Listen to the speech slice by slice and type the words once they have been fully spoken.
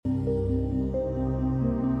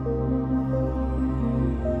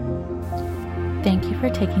you for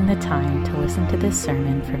taking the time to listen to this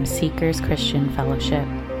sermon from Seekers Christian Fellowship.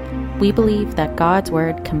 We believe that God's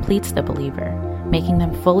Word completes the believer, making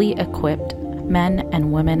them fully equipped men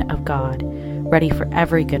and women of God, ready for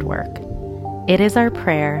every good work. It is our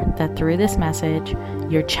prayer that through this message,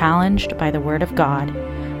 you're challenged by the Word of God,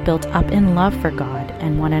 built up in love for God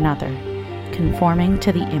and one another, conforming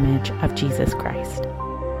to the image of Jesus Christ.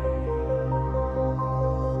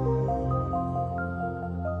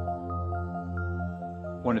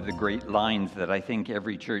 One of the great lines that I think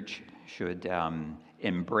every church should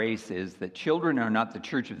embrace is that children are not the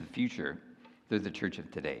church of the future, they're the church of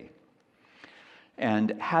today.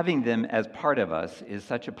 And having them as part of us is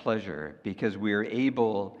such a pleasure because we're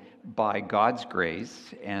able, by God's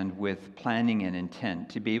grace and with planning and intent,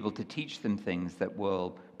 to be able to teach them things that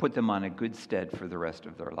will put them on a good stead for the rest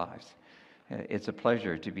of their lives. It's a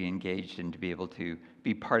pleasure to be engaged and to be able to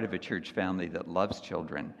be part of a church family that loves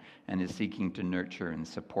children and is seeking to nurture and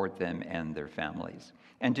support them and their families.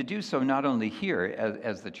 And to do so not only here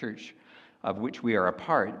as the church of which we are a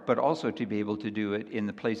part, but also to be able to do it in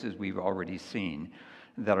the places we've already seen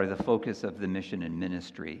that are the focus of the mission and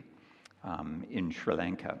ministry in Sri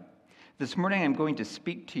Lanka. This morning I'm going to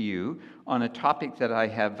speak to you on a topic that I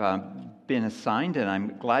have been assigned and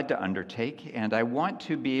I'm glad to undertake, and I want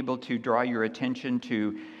to be able to draw your attention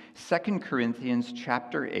to 2 Corinthians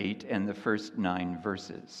chapter 8 and the first 9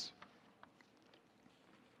 verses.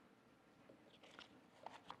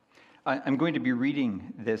 I'm going to be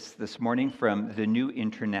reading this morning from the New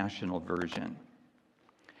International Version.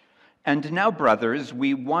 And now, brothers,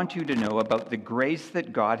 we want you to know about the grace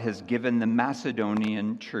that God has given the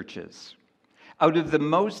Macedonian churches. Out of the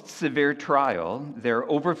most severe trial, their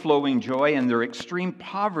overflowing joy and their extreme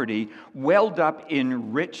poverty welled up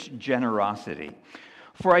in rich generosity.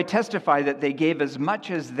 For I testify that they gave as much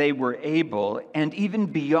as they were able, and even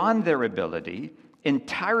beyond their ability,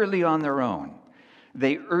 entirely on their own.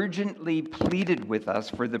 They urgently pleaded with us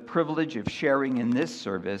for the privilege of sharing in this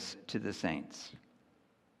service to the saints.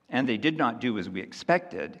 And they did not do as we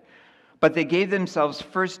expected, but they gave themselves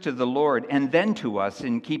first to the Lord and then to us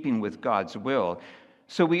in keeping with God's will.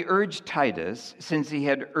 So we urged Titus, since he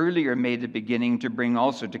had earlier made a beginning, to bring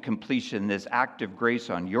also to completion this act of grace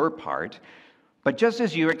on your part. But just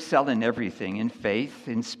as you excel in everything, in faith,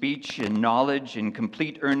 in speech, in knowledge, in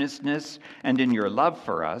complete earnestness, and in your love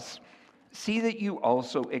for us, see that you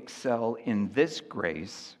also excel in this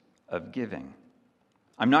grace of giving.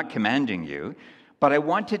 I'm not commanding you, but I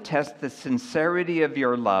want to test the sincerity of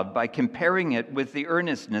your love by comparing it with the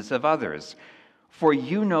earnestness of others. For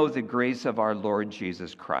you know the grace of our Lord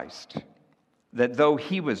Jesus Christ, that though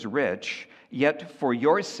he was rich, yet for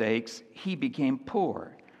your sakes he became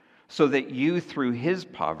poor, so that you through his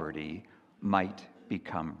poverty might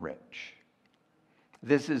become rich.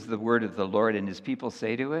 This is the word of the Lord, and his people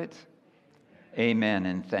say to it, Amen,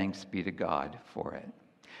 and thanks be to God for it.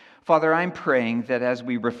 Father, I'm praying that as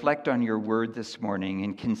we reflect on your word this morning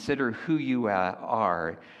and consider who you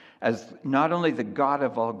are as not only the God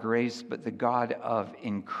of all grace, but the God of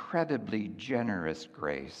incredibly generous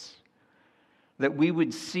grace, that we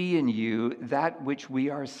would see in you that which we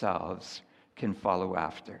ourselves can follow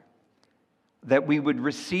after, that we would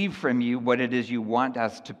receive from you what it is you want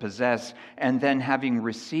us to possess, and then having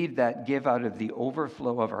received that, give out of the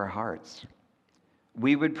overflow of our hearts.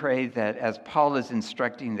 We would pray that as Paul is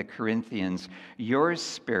instructing the Corinthians, your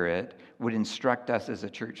Spirit would instruct us as a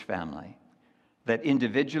church family. That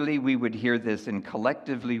individually we would hear this and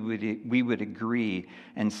collectively we would agree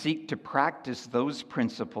and seek to practice those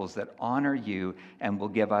principles that honor you and will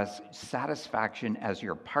give us satisfaction as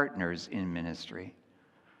your partners in ministry.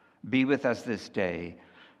 Be with us this day.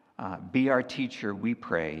 Be our teacher, we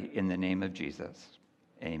pray, in the name of Jesus.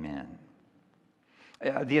 Amen.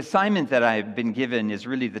 The assignment that I've been given is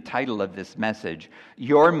really the title of this message,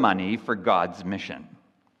 Your Money for God's Mission.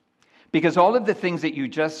 Because all of the things that you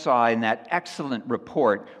just saw in that excellent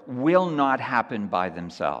report will not happen by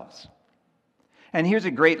themselves. And here's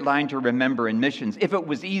a great line to remember in missions. If it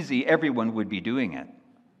was easy, everyone would be doing it.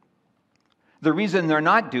 The reason they're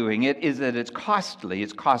not doing it is that it's costly.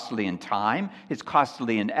 It's costly in time, it's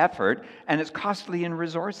costly in effort, and it's costly in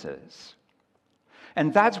resources.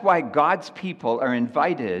 And that's why God's people are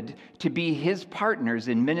invited to be his partners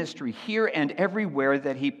in ministry here and everywhere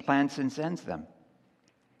that he plants and sends them.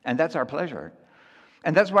 And that's our pleasure.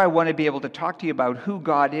 And that's why I want to be able to talk to you about who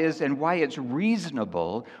God is and why it's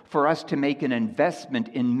reasonable for us to make an investment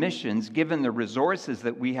in missions given the resources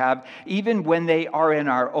that we have, even when they are in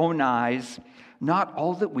our own eyes not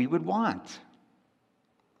all that we would want.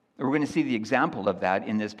 We're going to see the example of that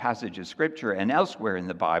in this passage of Scripture and elsewhere in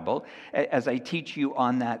the Bible as I teach you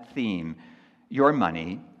on that theme. your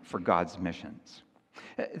money for God's missions.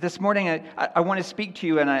 This morning, I want to speak to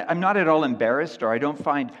you, and I'm not at all embarrassed, or I don't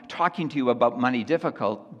find talking to you about money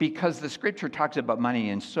difficult, because the Scripture talks about money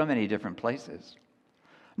in so many different places.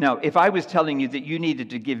 Now, if I was telling you that you needed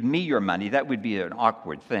to give me your money, that would be an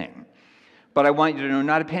awkward thing. But I want you to know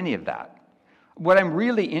not a penny of that. What I'm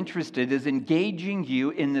really interested in is engaging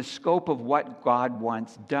you in the scope of what God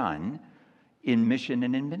wants done in mission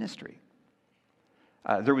and in ministry.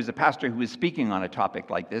 There was a pastor who was speaking on a topic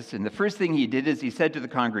like this, and the first thing he did is he said to the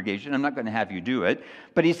congregation, I'm not going to have you do it,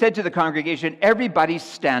 but he said to the congregation, everybody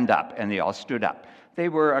stand up, and they all stood up. They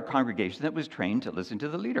were a congregation that was trained to listen to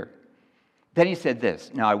the leader. Then he said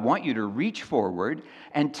this, now I want you to reach forward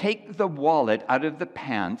and take the wallet out of the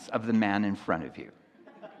pants of the man in front of you.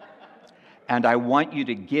 And I want you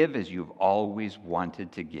to give as you've always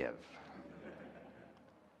wanted to give.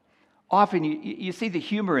 Often you see the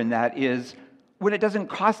humor in that is, when it doesn't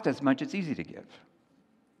cost as much, it's easy to give.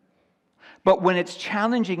 But when it's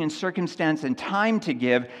challenging in circumstance and time to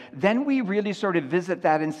give, then we really sort of visit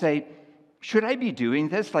that and say, should I be doing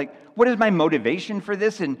this? Like, what is my motivation for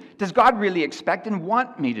this? And does God really expect and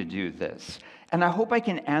want me to do this? And I hope I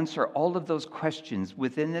can answer all of those questions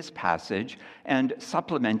within this passage and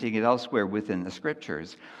supplementing it elsewhere within the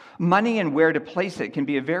Scriptures. Money and where to place it can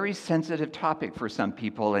be a very sensitive topic for some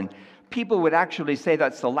people, and people would actually say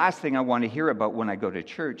that's the last thing I want to hear about when I go to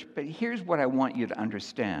church. But here's what I want you to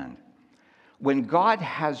understand. When God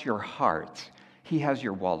has your heart, He has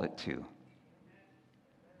your wallet too.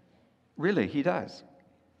 Really, He does.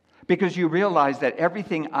 Because you realize that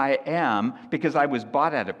everything I am, because I was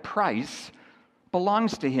bought at a price,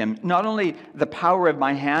 belongs to Him. Not only the power of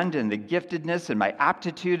my hand and the giftedness and my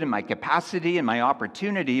aptitude and my capacity and my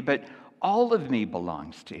opportunity, but all of me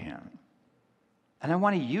belongs to Him. And I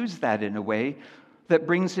want to use that in a way that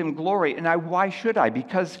brings Him glory. And why should I?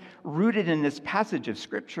 Because rooted in this passage of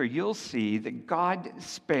Scripture, you'll see that God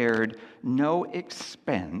spared no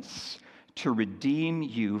expense to redeem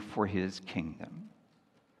you for His kingdom.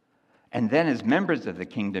 And then as members of the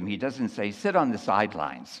kingdom, He doesn't say, sit on the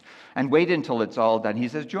sidelines and wait until it's all done. He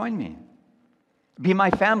says, join me. Be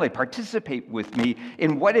my family. Participate with me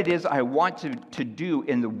in what it is I want to do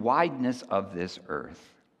in the wideness of this earth.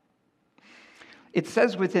 It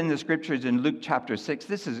says within the Scriptures in Luke chapter 6,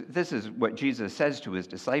 this is what Jesus says to His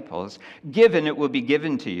disciples, give and it will be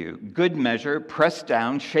given to you. Good measure, pressed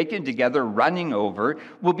down, shaken together, running over,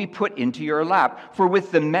 will be put into your lap. For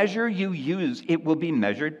with the measure you use, it will be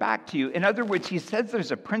measured back to you. In other words, He says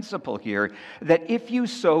there's a principle here that if you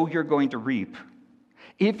sow, you're going to reap.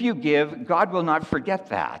 If you give, God will not forget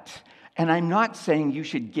that. And I'm not saying you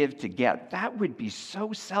should give to get. That would be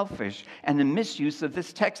so selfish and a misuse of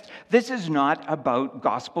this text. This is not about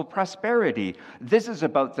gospel prosperity. This is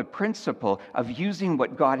about the principle of using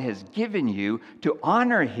what God has given you to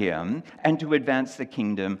honor Him and to advance the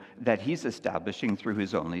kingdom that He's establishing through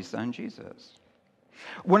His only Son, Jesus.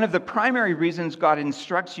 One of the primary reasons God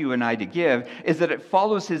instructs you and I to give is that it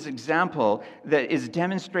follows His example that is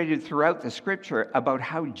demonstrated throughout the Scripture about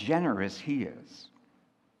how generous He is.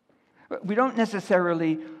 We don't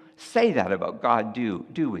necessarily say that about God,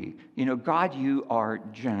 do we? You know, God, you are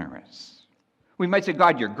generous. We might say,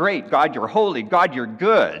 God, you're great. God, you're holy. God, you're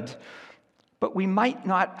good. But we might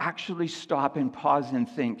not actually stop and pause and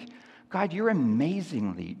think, God, you're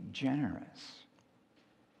amazingly generous.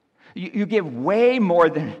 You give way more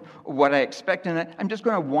than what I expect. And I'm just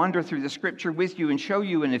going to wander through the Scripture with you and show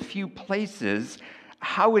you in a few places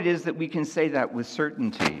how it is that we can say that with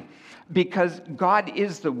certainty. Because God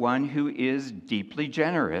is the one who is deeply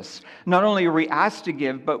generous. Not only are we asked to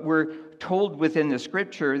give, but we're told within the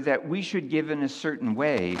Scripture that we should give in a certain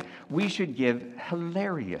way. We should give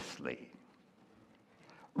hilariously.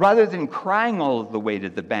 Rather than crying all the way to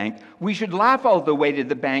the bank, we should laugh all the way to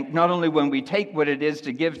the bank, not only when we take what it is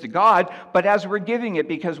to give to God, but as we're giving it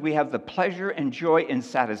because we have the pleasure and joy and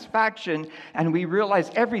satisfaction, and we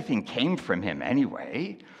realize everything came from Him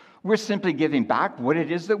anyway. We're simply giving back what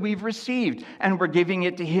it is that we've received, and we're giving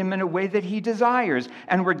it to Him in a way that He desires,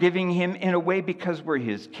 and we're giving Him in a way because we're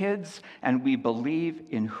His kids, and we believe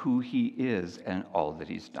in who He is and all that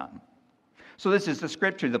He's done. So this is the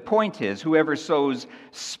Scripture. The point is, whoever sows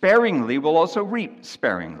sparingly will also reap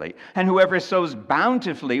sparingly, and whoever sows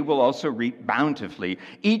bountifully will also reap bountifully.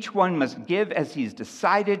 Each one must give as he's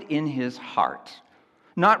decided in his heart,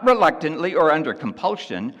 not reluctantly or under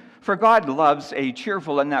compulsion, for God loves a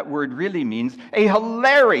cheerful, and that word really means a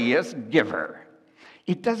hilarious giver.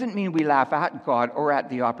 It doesn't mean we laugh at God or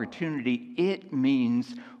at the opportunity. It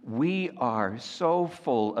means we are so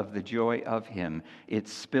full of the joy of Him, it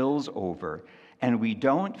spills over, and we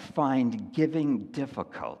don't find giving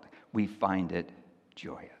difficult. we find it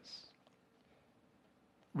joyous.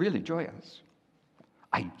 Really joyous.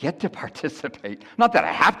 I get to participate. Not that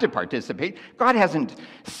I have to participate. God hasn't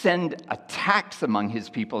sent a tax among his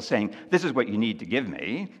people saying, this is what you need to give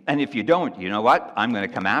me, and if you don't, you know what? I'm going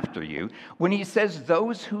to come after you. When he says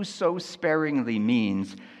those who sow sparingly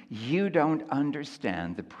means you don't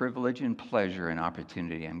understand the privilege and pleasure and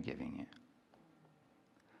opportunity I'm giving you.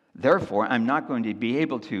 Therefore, I'm not going to be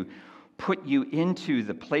able to put you into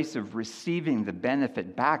the place of receiving the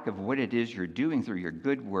benefit back of what it is you're doing through your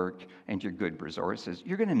good work and your good resources.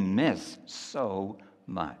 You're going to miss so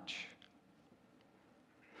much.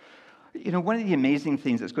 You know, one of the amazing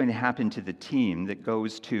things that's going to happen to the team that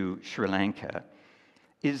goes to Sri Lanka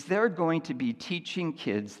is they're going to be teaching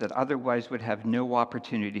kids that otherwise would have no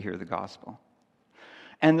opportunity to hear the gospel.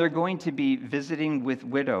 And they're going to be visiting with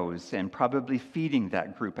widows and probably feeding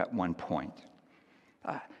that group at one point.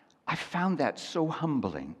 I found that so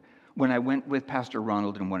humbling when I went with Pastor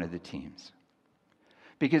Ronald and one of the teams.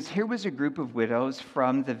 Because here was a group of widows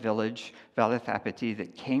from the village, Valathapati,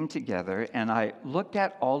 that came together, and I looked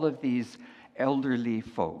at all of these elderly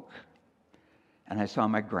folk, and I saw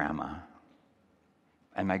my grandma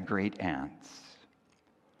and my great aunts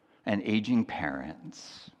and aging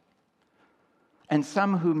parents, and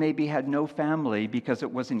some who maybe had no family because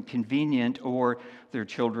it wasn't convenient, or their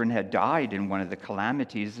children had died in one of the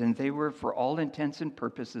calamities, and they were, for all intents and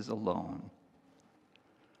purposes, alone.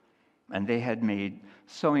 And they had made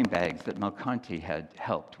sewing bags that Malkanti had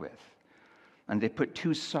helped with. And they put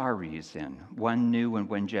 2 saris in, one new and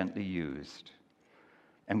one gently used.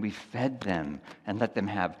 And we fed them and let them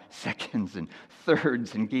have seconds and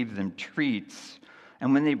thirds and gave them treats.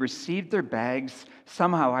 And when they received their bags,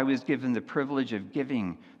 somehow I was given the privilege of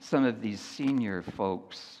giving some of these senior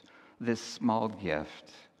folks this small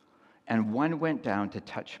gift. And one went down to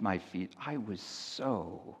touch my feet. I was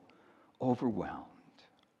so overwhelmed.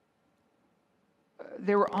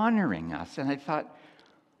 They were honoring us, and I thought,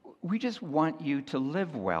 we just want you to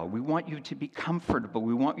live well. We want you to be comfortable.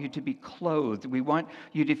 We want you to be clothed. We want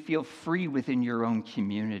you to feel free within your own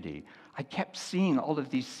community. I kept seeing all of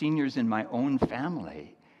these seniors in my own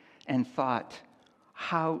family and thought,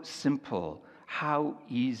 how simple, how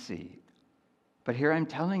easy. But here I'm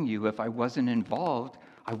telling you, if I wasn't involved,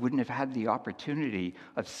 I wouldn't have had the opportunity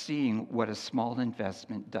of seeing what a small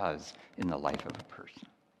investment does in the life of a person.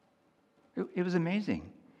 It was amazing.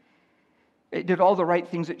 It did all the right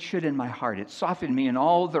things it should in my heart. It softened me in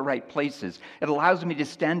all the right places. It allows me to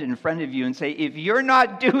stand in front of you and say, if you're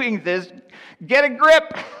not doing this, get a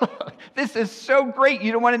grip. This is so great.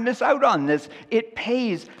 You don't want to miss out on this. It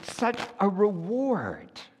pays such a reward.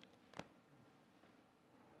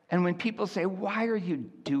 And when people say, why are you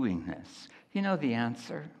doing this? You know the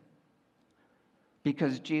answer.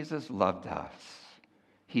 Because Jesus loved us.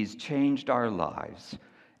 He's changed our lives.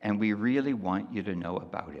 And we really want you to know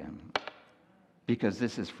about him. Because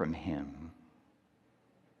this is from him.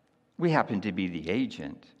 We happen to be the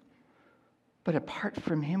agent. But apart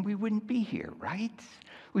from him, we wouldn't be here, right?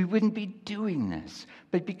 We wouldn't be doing this.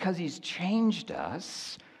 But because he's changed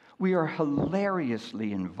us, we are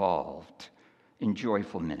hilariously involved in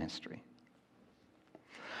joyful ministry.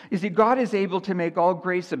 You see, God is able to make all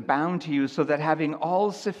grace abound to you so that having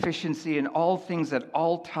all sufficiency in all things at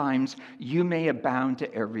all times, you may abound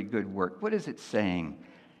to every good work. What is it saying?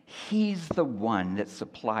 He's the one that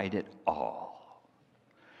supplied it all.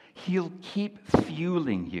 He'll keep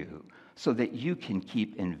fueling you so that you can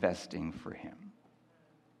keep investing for him.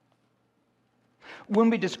 When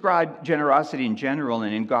we describe generosity in general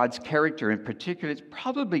and in God's character in particular, it's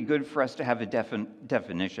probably good for us to have a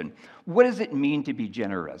definition. What does it mean to be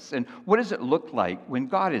generous? And what does it look like when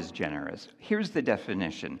God is generous? Here's the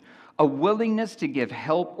definition. A willingness to give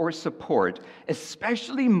help or support,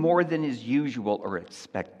 especially more than is usual or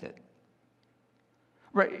expected.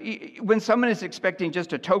 Right? When someone is expecting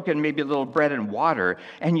just a token, maybe a little bread and water,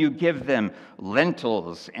 and you give them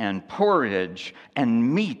lentils and porridge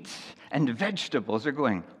and meat and vegetables, they're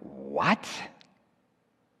going, what?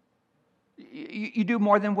 You do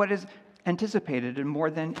more than what is anticipated and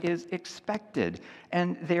more than is expected,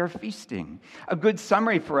 and they are feasting. A good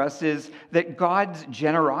summary for us is that God's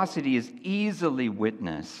generosity is easily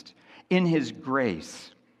witnessed in his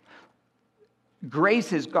grace.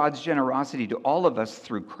 Grace is God's generosity to all of us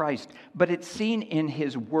through Christ, but it's seen in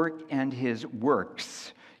his work and his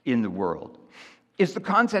works in the world. Is the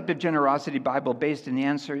concept of generosity Bible-based? And the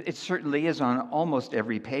answer, it certainly is on almost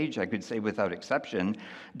every page, I could say without exception.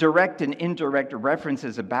 Direct and indirect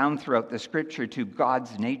references abound throughout the Scripture to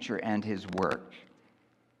God's nature and his work.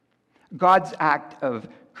 God's act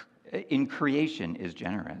in creation is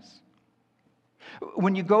generous.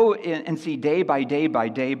 When you go in and see day by day by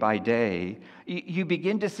day by day, you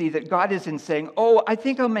begin to see that God isn't saying, oh, I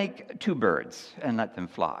think I'll make 2 birds and let them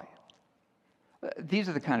fly. These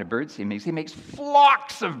are the kind of birds he makes. He makes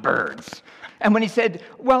flocks of birds. And when he said,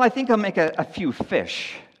 well, I think I'll make a few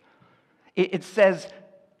fish, it says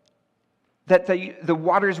that the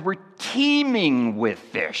waters were teeming with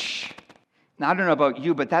fish. Now, I don't know about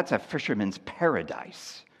you, but that's a fisherman's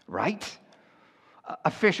paradise, right?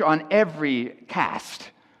 A fish on every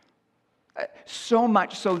cast. So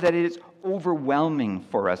much so that it is overwhelming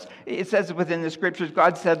for us. It says within the scriptures,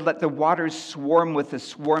 God said, let the waters swarm with the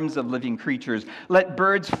swarms of living creatures. Let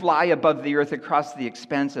birds fly above the earth across the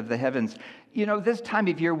expanse of the heavens. You know, this time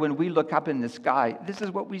of year when we look up in the sky, this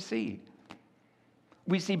is what we see.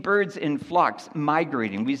 We see birds in flocks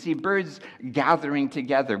migrating. We see birds gathering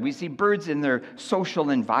together. We see birds in their social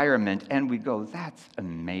environment, and we go, that's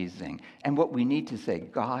amazing. And what we need to say,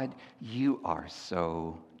 God, you are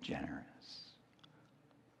so generous.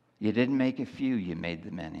 You didn't make a few, you made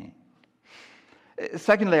the many.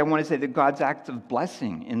 Secondly, I want to say that God's acts of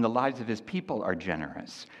blessing in the lives of his people are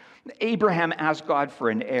generous. Abraham asked God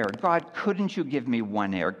for an heir. God, couldn't you give me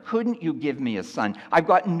one heir? Couldn't you give me a son? I've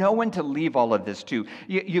got no one to leave all of this to.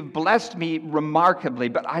 You've blessed me remarkably,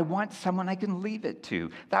 but I want someone I can leave it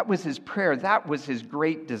to. That was his prayer. That was his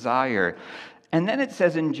great desire. And then it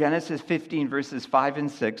says in Genesis 15, verses 5 and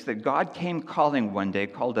 6, that God came calling one day,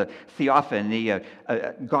 called a theophany,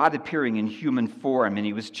 a God appearing in human form, and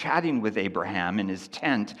he was chatting with Abraham in his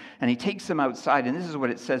tent, and he takes him outside, and this is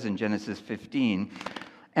what it says in Genesis 15.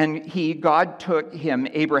 And God took him,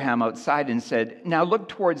 Abraham, outside and said, now look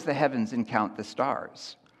towards the heavens and count the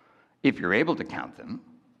stars, if you're able to count them.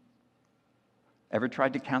 Ever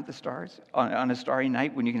tried to count the stars on a starry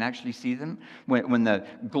night when you can actually see them? When the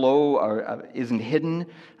glow isn't hidden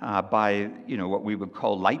by, what we would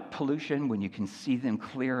call light pollution, when you can see them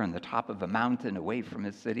clear on the top of a mountain away from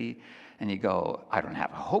a city, and you go, I don't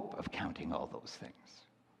have a hope of counting all those things.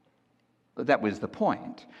 But that was the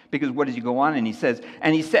point. Because what does he go on? And he says,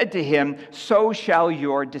 and he said to him, so shall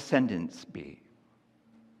your descendants be.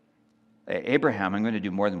 Abraham, I'm going to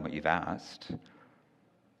do more than what you've asked.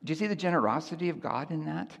 Do you see the generosity of God in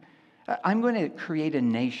that? I'm going to create a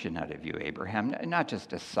nation out of you, Abraham, not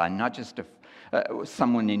just a son, not just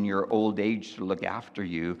someone in your old age to look after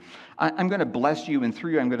you. I'm going to bless you, and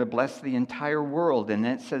through you I'm going to bless the entire world. And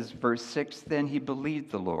then it says, verse 6, then he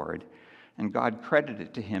believed the Lord, and God credited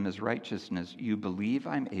it to him as righteousness. You believe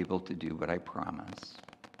I'm able to do what I promise,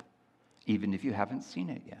 even if you haven't seen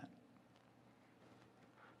it yet.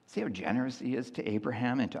 See how generous he is to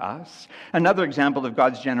Abraham and to us? Another example of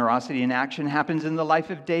God's generosity in action happens in the life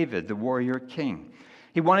of David, the warrior king.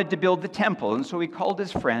 He wanted to build the temple, and so he called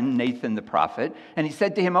his friend Nathan the prophet, and he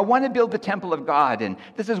said to him, I want to build the temple of God, and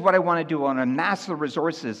this is what I want to do. I want to amass the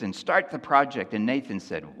resources and start the project. And Nathan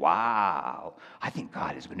said, wow, I think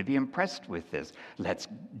God is going to be impressed with this. Let's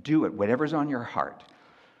do it, whatever's on your heart.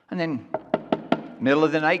 And then, middle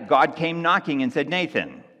of the night, God came knocking and said,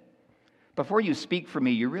 Nathan, before you speak for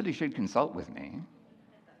me, you really should consult with me.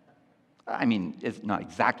 I mean, it's not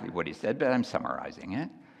exactly what he said, but I'm summarizing it.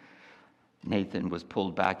 Nathan was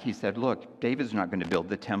pulled back. He said, look, David's not going to build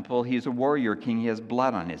the temple. He's a warrior king. He has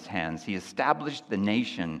blood on his hands. He established the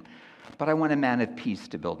nation. But I want a man of peace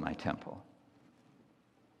to build my temple.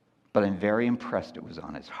 But I'm very impressed it was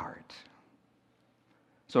on his heart.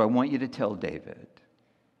 So I want you to tell David,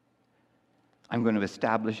 I'm going to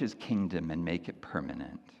establish his kingdom and make it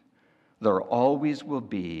permanent. There always will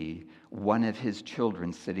be one of his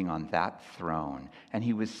children sitting on that throne. And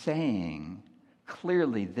he was saying,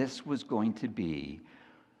 clearly this was going to be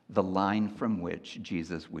the line from which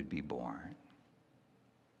Jesus would be born.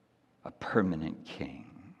 A permanent king.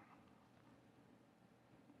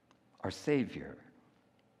 Our Savior.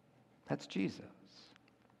 That's Jesus.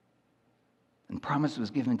 And promise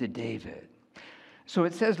was given to David. So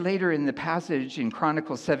it says later in the passage in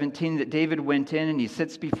Chronicles 17 that David went in and he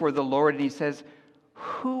sits before the Lord and he says,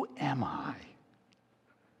 who am I?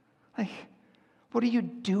 What are you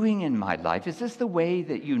doing in my life? Is this the way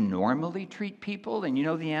that you normally treat people? And you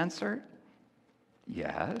know the answer?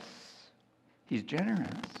 Yes. He's generous.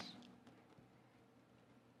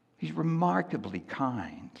 He's remarkably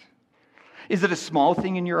kind. Is it a small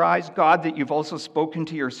thing in your eyes, God, that you've also spoken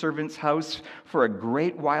to your servant's house for a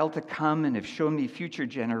great while to come and have shown me future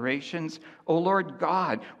generations? O Lord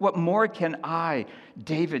God, what more can I,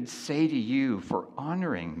 David, say to you for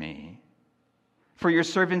honoring me? For your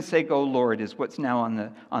servant's sake, O Lord, is what's now on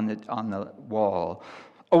the wall.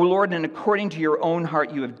 O Lord, and according to your own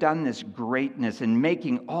heart, you have done this greatness in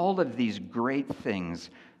making all of these great things.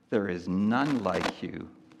 There is none like you,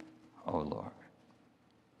 O Lord.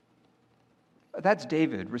 That's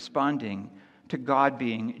David responding to God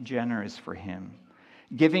being generous for him,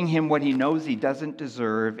 giving him what he knows he doesn't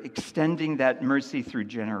deserve, extending that mercy through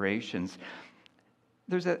generations.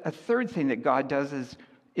 There's a third thing that God does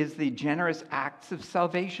is the generous acts of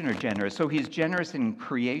salvation are generous. So he's generous in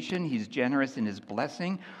creation, he's generous in his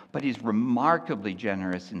blessing, but he's remarkably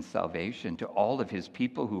generous in salvation to all of his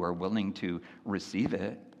people who are willing to receive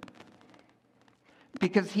it.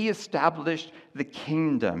 Because he established the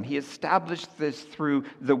kingdom. He established this through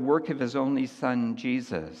the work of his only son,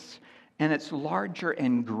 Jesus. And it's larger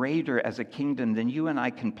and greater as a kingdom than you and I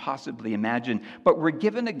can possibly imagine. But we're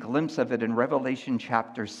given a glimpse of it in Revelation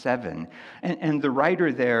chapter 7. And the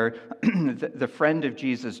writer there, the friend of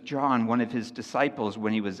Jesus, John, one of his disciples,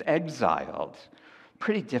 when he was exiled,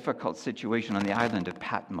 pretty difficult situation on the island of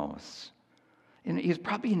Patmos. And he's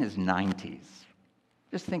probably in his 90s.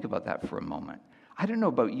 Just think about that for a moment. I don't know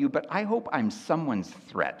about you, but I hope I'm someone's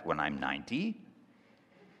threat when I'm 90.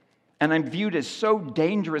 And I'm viewed as so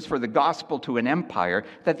dangerous for the gospel to an empire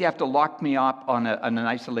that they have to lock me up on an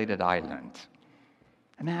isolated island.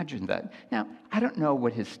 Imagine that. Now, I don't know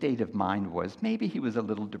what his state of mind was. Maybe he was a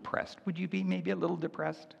little depressed. Would you be maybe a little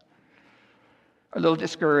depressed? A little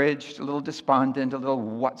discouraged, a little despondent, a little,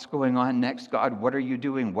 what's going on next, God? What are you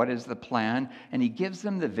doing? What is the plan? And he gives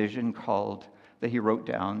them the vision called, that he wrote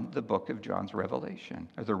down, the book of John's Revelation,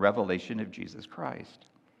 or the revelation of Jesus Christ.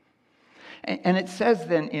 And it says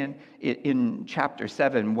then in chapter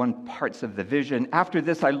 7, one parts of the vision, after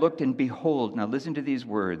this I looked and behold, now listen to these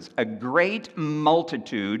words, a great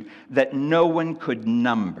multitude that no one could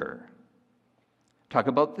number. Talk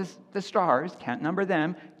about the stars, can't number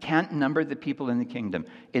them, can't number the people in the kingdom.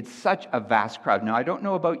 It's such a vast crowd. Now, I don't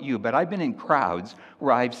know about you, but I've been in crowds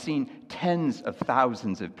where I've seen tens of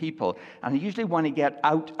thousands of people, and I usually want to get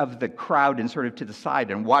out of the crowd and sort of to the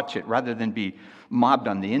side and watch it rather than be mobbed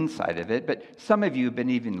on the inside of it. But some of you have been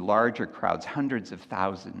even larger crowds, hundreds of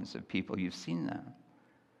thousands of people. You've seen them.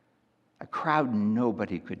 A crowd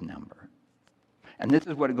nobody could number. And this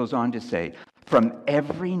is what it goes on to say. From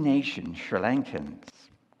every nation, Sri Lankans,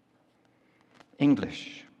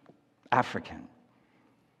 English, African,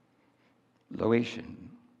 Laotian,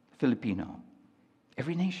 Filipino,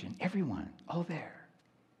 every nation, everyone, all there,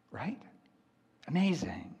 right?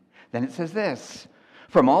 Amazing. Then it says this,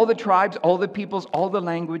 from all the tribes, all the peoples, all the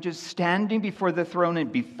languages, standing before the throne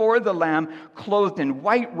and before the Lamb, clothed in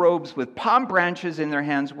white robes with palm branches in their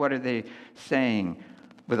hands, what are they saying?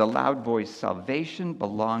 With a loud voice, salvation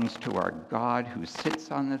belongs to our God who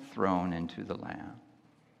sits on the throne and to the Lamb.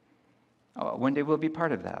 Oh, one day we'll be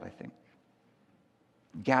part of that, I think.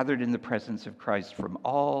 Gathered in the presence of Christ from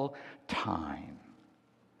all time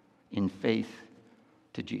in faith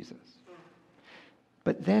to Jesus.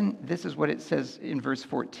 But then this is what it says in verse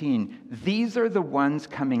 14. These are the ones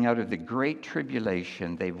coming out of the great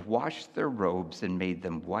tribulation. They've washed their robes and made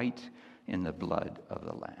them white in the blood of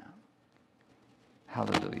the Lamb.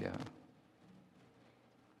 Hallelujah.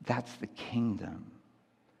 That's the kingdom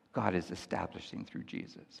God is establishing through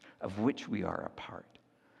Jesus, of which we are a part.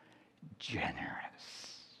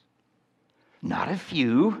 Generous. Not a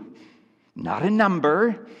few, not a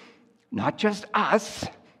number, not just us,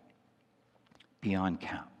 beyond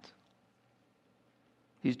count.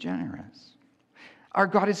 He's generous. Our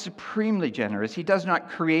God is supremely generous. He does not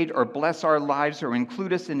create or bless our lives or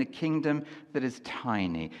include us in a kingdom that is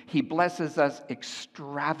tiny. He blesses us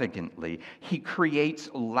extravagantly. He creates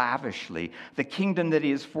lavishly. The kingdom that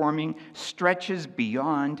he is forming stretches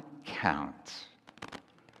beyond count.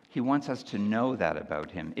 He wants us to know that about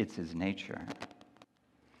him. It's his nature.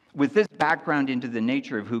 With this background into the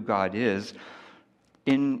nature of who God is,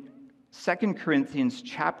 in 2 Corinthians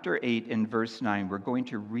chapter 8 and verse 9, we're going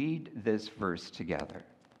to read this verse together.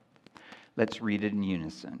 Let's read it in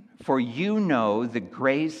unison. For you know the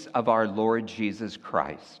grace of our Lord Jesus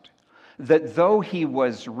Christ, that though he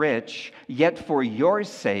was rich, yet for your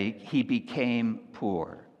sake he became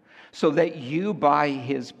poor, so that you by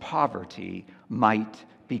his poverty might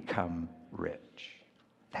become rich.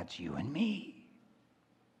 That's you and me.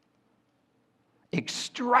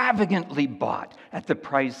 Extravagantly bought at the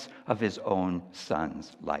price of his own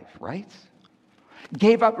son's life, right?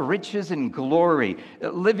 Gave up riches and glory,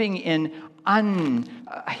 living in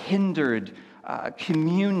unhindered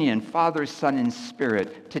communion, Father, Son, and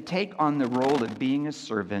Spirit, to take on the role of being a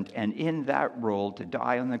servant, and in that role to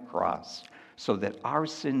die on the cross so that our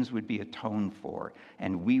sins would be atoned for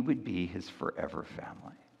and we would be his forever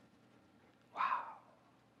family. Wow.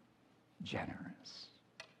 Generous.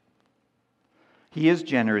 He is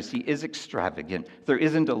generous. He is extravagant. There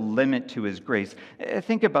isn't a limit to his grace.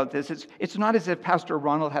 Think about this. It's not as if Pastor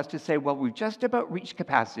Ronald has to say, well, we've just about reached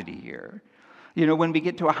capacity here. You know, when we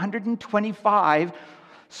get to 125,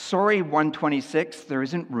 sorry, 126, there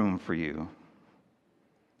isn't room for you.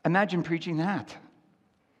 Imagine preaching that.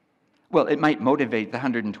 Well, it might motivate the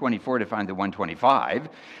 124 to find the 125.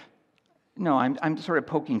 No, I'm sort of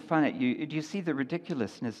poking fun at you. Do you see the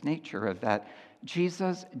ridiculousness nature of that?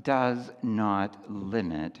 Jesus does not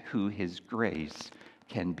limit who his grace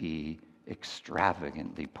can be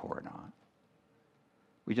extravagantly poured on.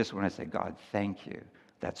 We just want to say, God, thank you.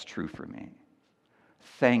 That's true for me.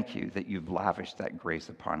 Thank you that you've lavished that grace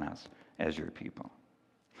upon us as your people.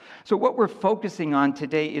 So what we're focusing on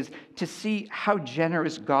today is to see how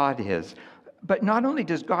generous God is. But not only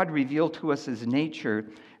does God reveal to us his nature,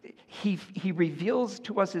 he reveals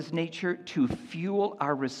to us his nature to fuel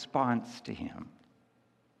our response to him.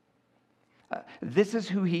 This is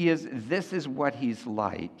who he is. This is what he's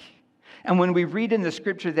like. And when we read in the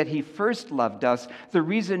scripture that he first loved us, the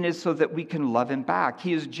reason is so that we can love him back.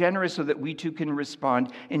 He is generous so that we too can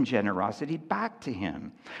respond in generosity back to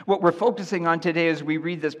him. What we're focusing on today as we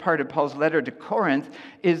read this part of Paul's letter to Corinth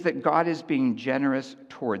is that God is being generous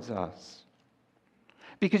towards us.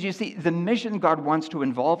 Because you see, the mission God wants to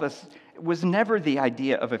involve us was never the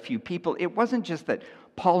idea of a few people. It wasn't just that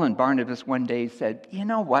Paul and Barnabas one day said, you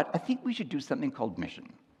know what, I think we should do something called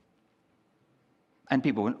mission. And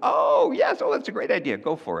people went, oh, yes, oh, that's a great idea,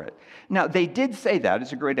 go for it. Now, they did say that,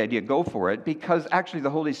 it's a great idea, go for it, because actually the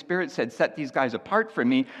Holy Spirit said, set these guys apart from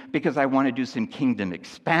me because I want to do some kingdom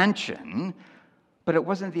expansion. But it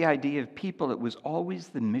wasn't the idea of people, it was always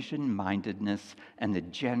the mission-mindedness and the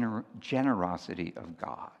generosity of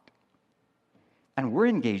God. And we're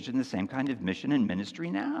engaged in the same kind of mission and ministry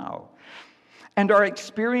now. And our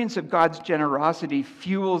experience of God's generosity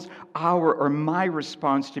fuels our or my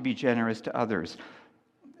response to be generous to others.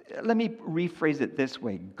 Let me rephrase it this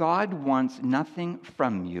way. God wants nothing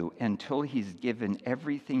from you until he's given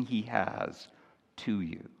everything he has to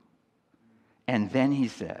you. And then he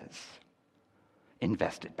says,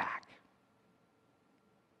 invest it back.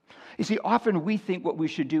 You see, often we think what we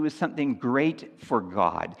should do is something great for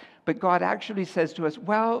God. But God actually says to us,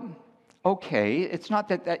 well, okay, it's not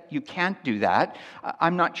that you can't do that.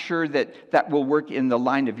 I'm not sure that will work in the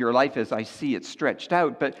line of your life as I see it stretched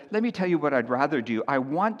out. But let me tell you what I'd rather do. I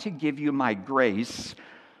want to give you my grace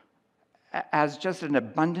as just an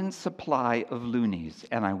abundant supply of loonies.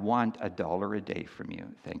 And I want $1 a day from you.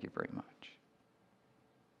 Thank you very much.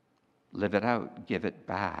 Live it out. Give it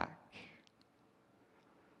back.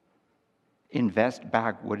 Invest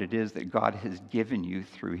back what it is that God has given you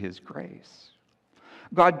through his grace.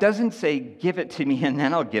 God doesn't say, give it to me and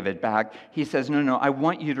then I'll give it back. He says, no, I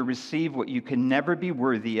want you to receive what you can never be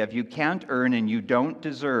worthy of, you can't earn and you don't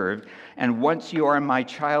deserve. And once you are my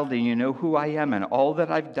child and you know who I am and all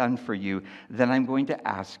that I've done for you, then I'm going to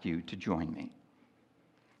ask you to join me.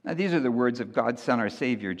 Now, these are the words of God's Son, our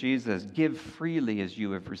Savior, Jesus. Give freely as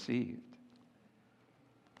you have received.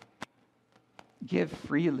 Give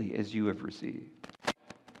freely as you have received.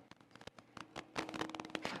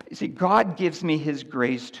 You see, God gives me his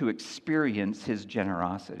grace to experience his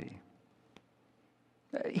generosity.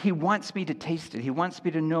 He wants me to taste it. He wants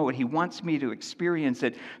me to know it. He wants me to experience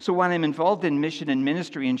it. So when I'm involved in mission and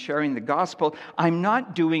ministry and sharing the gospel, I'm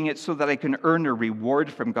not doing it so that I can earn a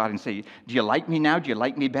reward from God and say, do you like me now? Do you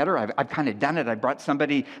like me better? I've kind of done it. I brought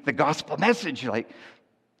somebody the gospel message.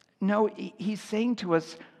 No, he's saying to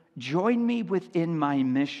us, join me within my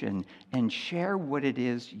mission and share what it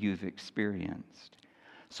is you've experienced.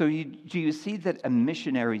 So do you see that a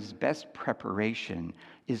missionary's best preparation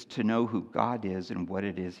is to know who God is and what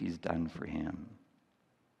it is he's done for him?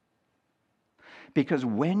 Because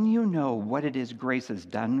when you know what it is grace has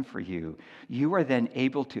done for you, you are then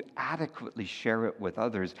able to adequately share it with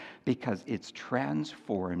others because it's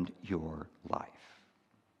transformed your life.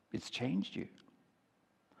 It's changed you.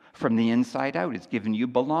 From the inside out, it's given you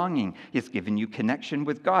belonging. It's given you connection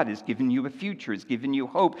with God. It's given you a future. It's given you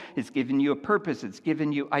hope. It's given you a purpose. It's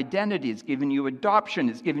given you identity. It's given you adoption.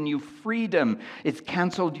 It's given you freedom. It's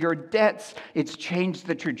canceled your debts. It's changed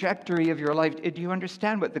the trajectory of your life. Do you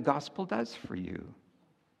understand what the gospel does for you?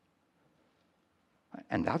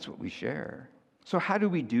 And that's what we share. So how do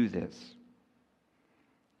we do this?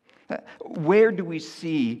 Where do we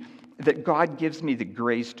see that God gives me the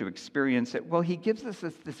grace to experience it? Well, he gives us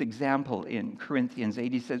this example in Corinthians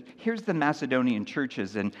 8. He says, here's the Macedonian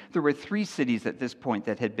churches, and there were 3 cities at this point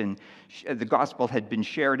that had been, the gospel had been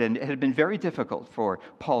shared, and it had been very difficult for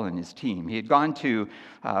Paul and his team. He had gone to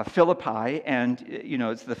Philippi, and,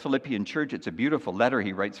 it's the Philippian church. It's a beautiful letter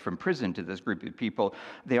he writes from prison to this group of people.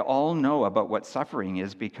 They all know about what suffering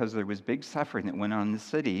is because there was big suffering that went on in the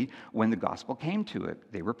city when the gospel came to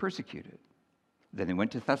it. They were persecuted. Then they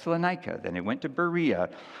went to Thessalonica. Then they went to Berea.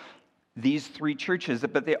 These 3 churches,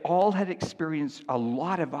 but they all had experienced a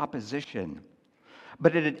lot of opposition.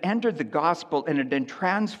 But it had entered the gospel and it had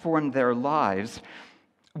transformed their lives.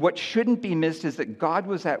 What shouldn't be missed is that God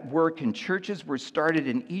was at work and churches were started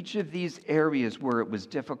in each of these areas where it was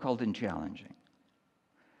difficult and challenging.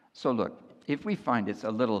 So look, if we find it's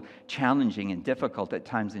a little challenging and difficult at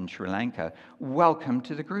times in Sri Lanka, welcome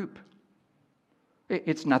to the group.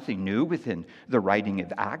 It's nothing new within the writing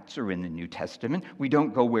of Acts or in the New Testament. We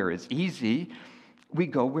don't go where it's easy. We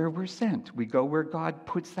go where we're sent. We go where God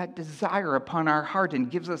puts that desire upon our heart and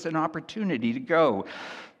gives us an opportunity to go.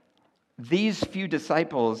 These few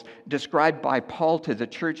disciples described by Paul to the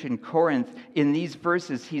church in Corinth, in these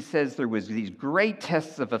verses, he says there was these great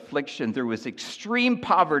tests of affliction, there was extreme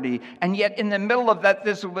poverty, and yet in the middle of that,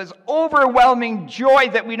 this was overwhelming joy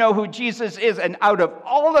that we know who Jesus is. And out of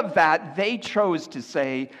all of that, they chose to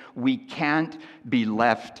say, we can't be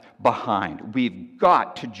left behind. We've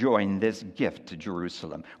got to join this gift to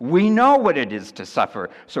Jerusalem. We know what it is to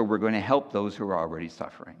suffer, so we're going to help those who are already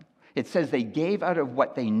suffering. It says they gave out of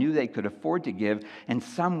what they knew they could afford to give, and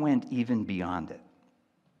some went even beyond it.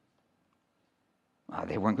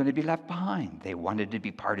 They weren't going to be left behind. They wanted to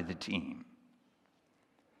be part of the team.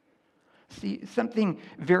 See, something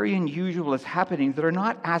very unusual is happening. They're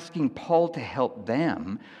not asking Paul to help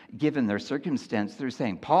them, given their circumstance. They're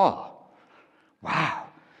saying, Paul, wow,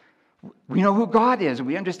 we know who God is.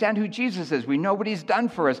 We understand who Jesus is. We know what he's done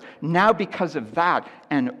for us. Now, because of that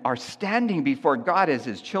and our standing before God as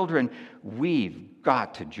his children, we've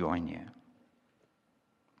got to join you.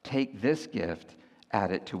 Take this gift,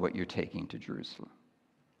 add it to what you're taking to Jerusalem.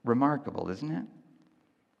 Remarkable, isn't it?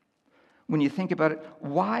 When you think about it,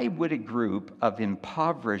 why would a group of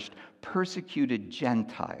impoverished, persecuted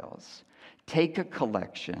Gentiles take a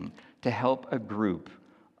collection to help a group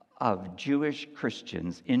of Jewish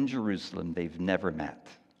Christians in Jerusalem they've never met?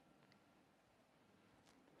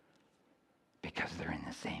 Because they're in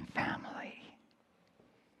the same family.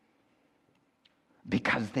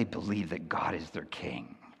 Because they believe that God is their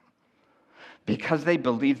king. Because they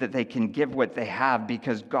believe that they can give what they have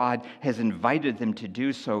because God has invited them to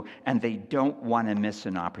do so, and they don't want to miss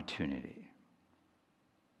an opportunity.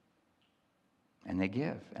 And they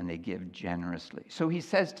give generously. So he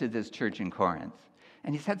says to this church in Corinth,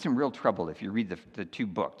 and he's had some real trouble if you read the 2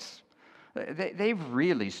 books. They've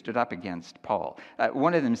really stood up against Paul.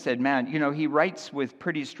 One of them said, man, he writes with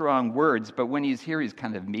pretty strong words, but when he's here, he's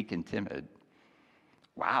kind of meek and timid.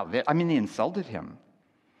 Wow, they insulted him.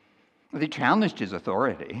 They challenged his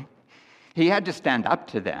authority. He had to stand up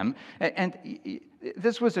to them. And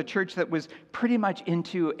this was a church that was pretty much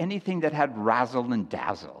into anything that had razzle and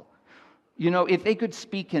dazzle. If they could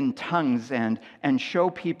speak in tongues and show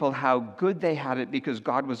people how good they had it because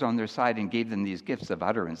God was on their side and gave them these gifts of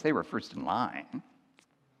utterance, they were first in line.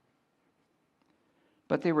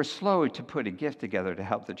 But they were slow to put a gift together to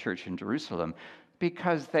help the church in Jerusalem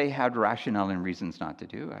because they had rationale and reasons not to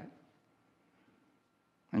do it.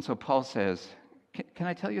 And so Paul says, can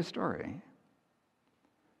I tell you a story?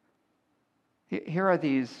 Here are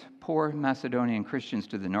these poor Macedonian Christians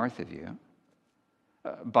to the north of you.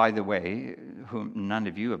 By the way, whom none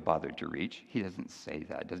of you have bothered to reach. He doesn't say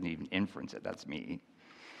that, doesn't even inference it. That's me.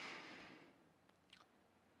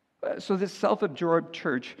 So this self-absorbed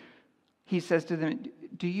church, he says to them,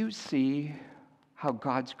 do you see how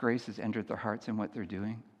God's grace has entered their hearts and what they're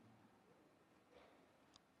doing?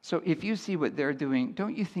 So if you see what they're doing,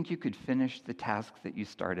 don't you think you could finish the task that you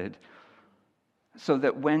started? So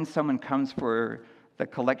that when someone comes for the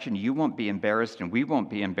collection, you won't be embarrassed and we won't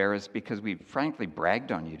be embarrassed because we've frankly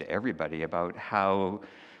bragged on you to everybody about how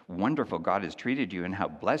wonderful God has treated you and how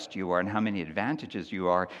blessed you are and how many advantages you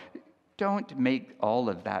are. Don't make all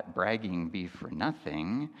of that bragging be for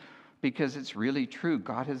nothing, because it's really true.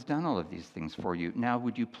 God has done all of these things for you. Now,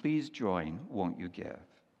 would you please join? Won't you give?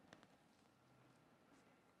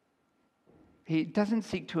 He doesn't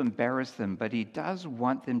seek to embarrass them, but he does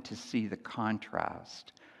want them to see the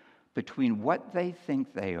contrast between what they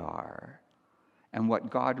think they are and what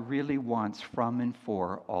God really wants from and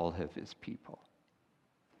for all of his people.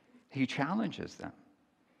 He challenges them.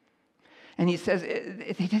 And he says,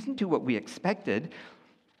 they didn't do what we expected.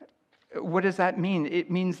 What does that mean? It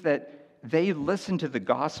means that they listened to the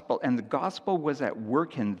gospel, and the gospel was at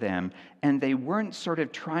work in them, and they weren't sort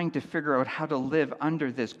of trying to figure out how to live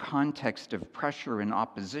under this context of pressure and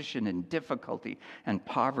opposition and difficulty and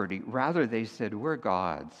poverty. Rather, they said, we're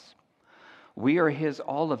God's. We are his,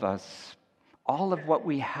 all of us. All of what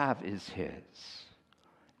we have is his.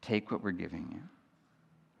 Take what we're giving you.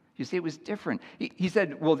 You see, it was different. He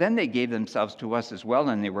said, well, then they gave themselves to us as well,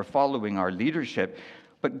 and they were following our leadership.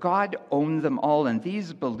 But God owned them all, and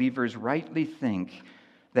these believers rightly think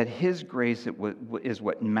that his grace is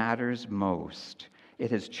what matters most.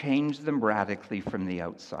 It has changed them radically from the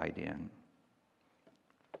outside in.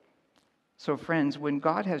 So friends, when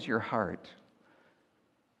God has your heart,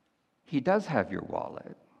 he does have your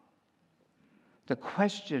wallet. The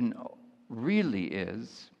question really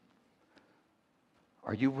is,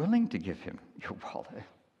 are you willing to give him your wallet?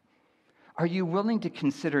 Are you willing to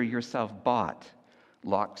consider yourself bought,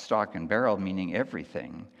 lock, stock, and barrel, meaning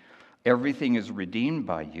everything? Everything is redeemed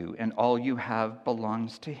by you, and all you have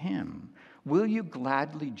belongs to him. Will you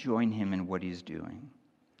gladly join him in what he's doing?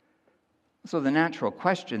 So the natural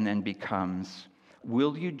question then becomes,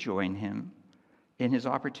 will you join him in his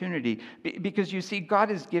opportunity? Because you see, God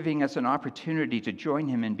is giving us an opportunity to join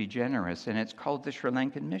him and be generous, and it's called the Sri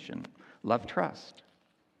Lankan mission, Love Trust.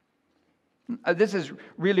 This is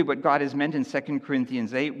really what God has meant in 2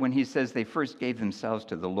 Corinthians 8 when he says they first gave themselves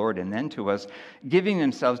to the Lord and then to us. Giving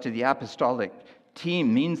themselves to the apostolic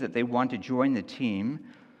team means that they want to join the team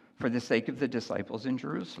for the sake of the disciples in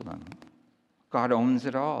Jerusalem. God owns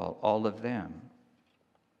it all of them.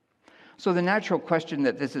 So the natural question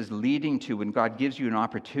that this is leading to when God gives you an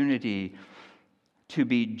opportunity to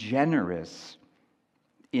be generous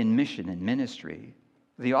in mission and ministry,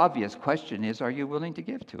 the obvious question is, are you willing to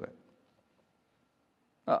give to it?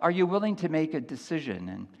 Are you willing to make a decision?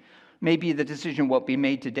 And maybe the decision won't be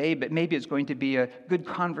made today, but maybe it's going to be a good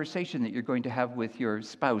conversation that you're going to have with your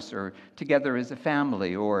spouse or together as a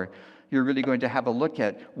family, or you're really going to have a look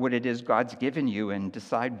at what it is God's given you and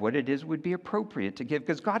decide what it is would be appropriate to give.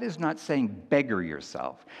 Because God is not saying beggar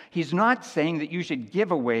yourself. He's not saying that you should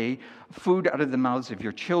give away food out of the mouths of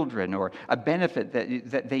your children or a benefit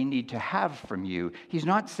that they need to have from you. He's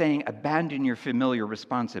not saying abandon your familiar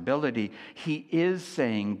responsibility. He is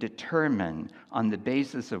saying determine on the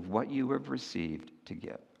basis of what you have received to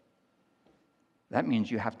give. That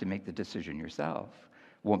means you have to make the decision yourself.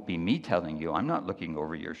 Won't be me telling you. I'm not looking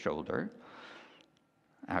over your shoulder.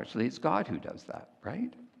 Actually, it's God who does that,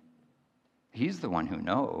 right? He's the one who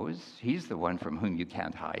knows. He's the one from whom you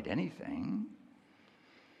can't hide anything.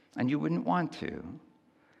 And you wouldn't want to.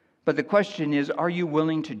 But the question is, are you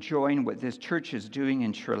willing to join what this church is doing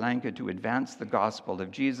in Sri Lanka to advance the gospel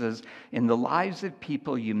of Jesus in the lives of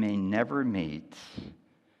people you may never meet,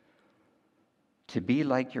 to be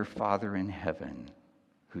like your Father in heaven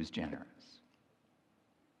who's generous?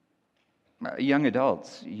 Young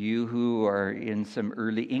adults, you who are in some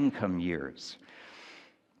early income years,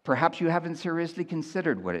 perhaps you haven't seriously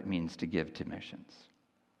considered what it means to give to missions.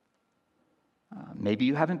 Maybe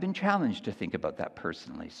you haven't been challenged to think about that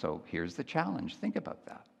personally, so here's the challenge. Think about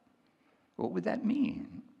that. What would that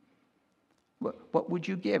mean? What would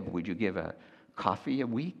you give? Would you give a coffee a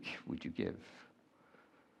week? Would you give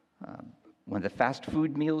one of the fast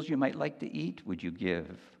food meals you might like to eat? Would you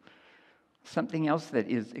give something else that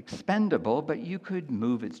is expendable, but you could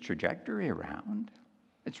move its trajectory around?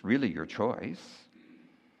 It's really your choice.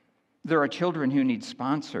 There are children who need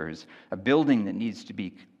sponsors, a building that needs to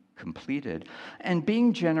be completed. And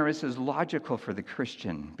being generous is logical for the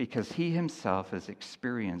Christian because he himself has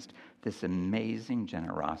experienced this amazing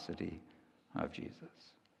generosity of Jesus.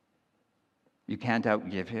 You can't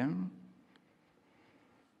outgive him.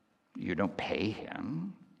 You don't pay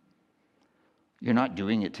him. You're not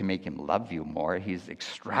doing it to make him love you more. He's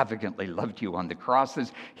extravagantly loved you on the cross.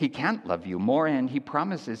 He can't love you more, and he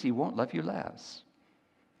promises he won't love you less.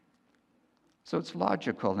 So it's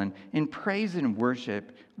logical. And in praise and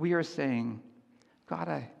worship, we are saying,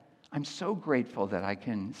 God, I'm so grateful that I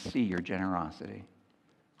can see your generosity.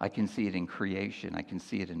 I can see it in creation. I can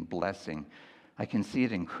see it in blessing. I can see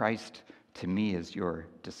it in Christ to me as your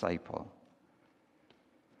disciple.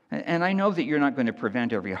 And I know that you're not going to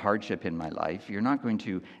prevent every hardship in my life. You're not going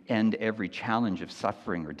to end every challenge of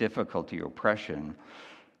suffering or difficulty or oppression.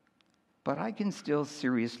 But I can still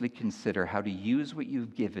seriously consider how to use what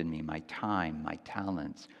you've given me, my time, my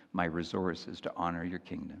talents, my resources, to honor your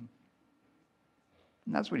kingdom.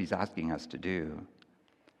 And that's what he's asking us to do.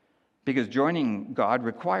 Because joining God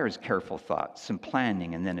requires careful thought, some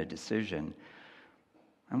planning, and then a decision.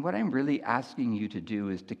 And what I'm really asking you to do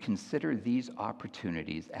is to consider these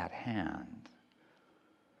opportunities at hand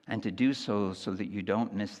and to do so that you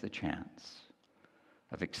don't miss the chance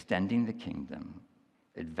of extending the kingdom,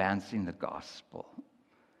 advancing the gospel,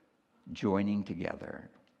 joining together.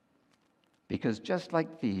 Because just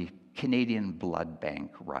like the Canadian Blood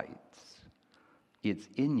Bank writes, it's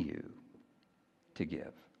in you to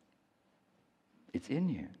give. It's in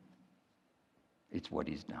you. It's what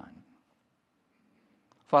he's done.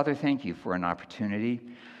 Father, thank you for an opportunity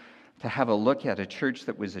to have a look at a church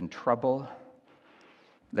that was in trouble,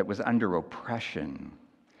 that was under oppression,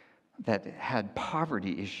 that had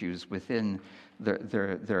poverty issues within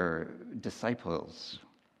their disciples.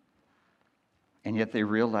 And yet they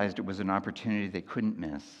realized it was an opportunity they couldn't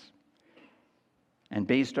miss. And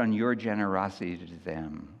based on your generosity to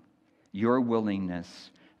them, your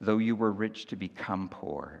willingness, though you were rich, to become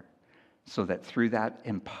poor, so that through that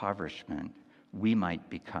impoverishment, we might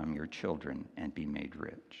become your children and be made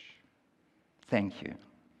rich. Thank you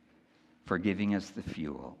for giving us the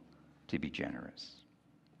fuel to be generous.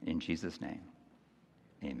 In Jesus' name,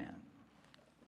 amen.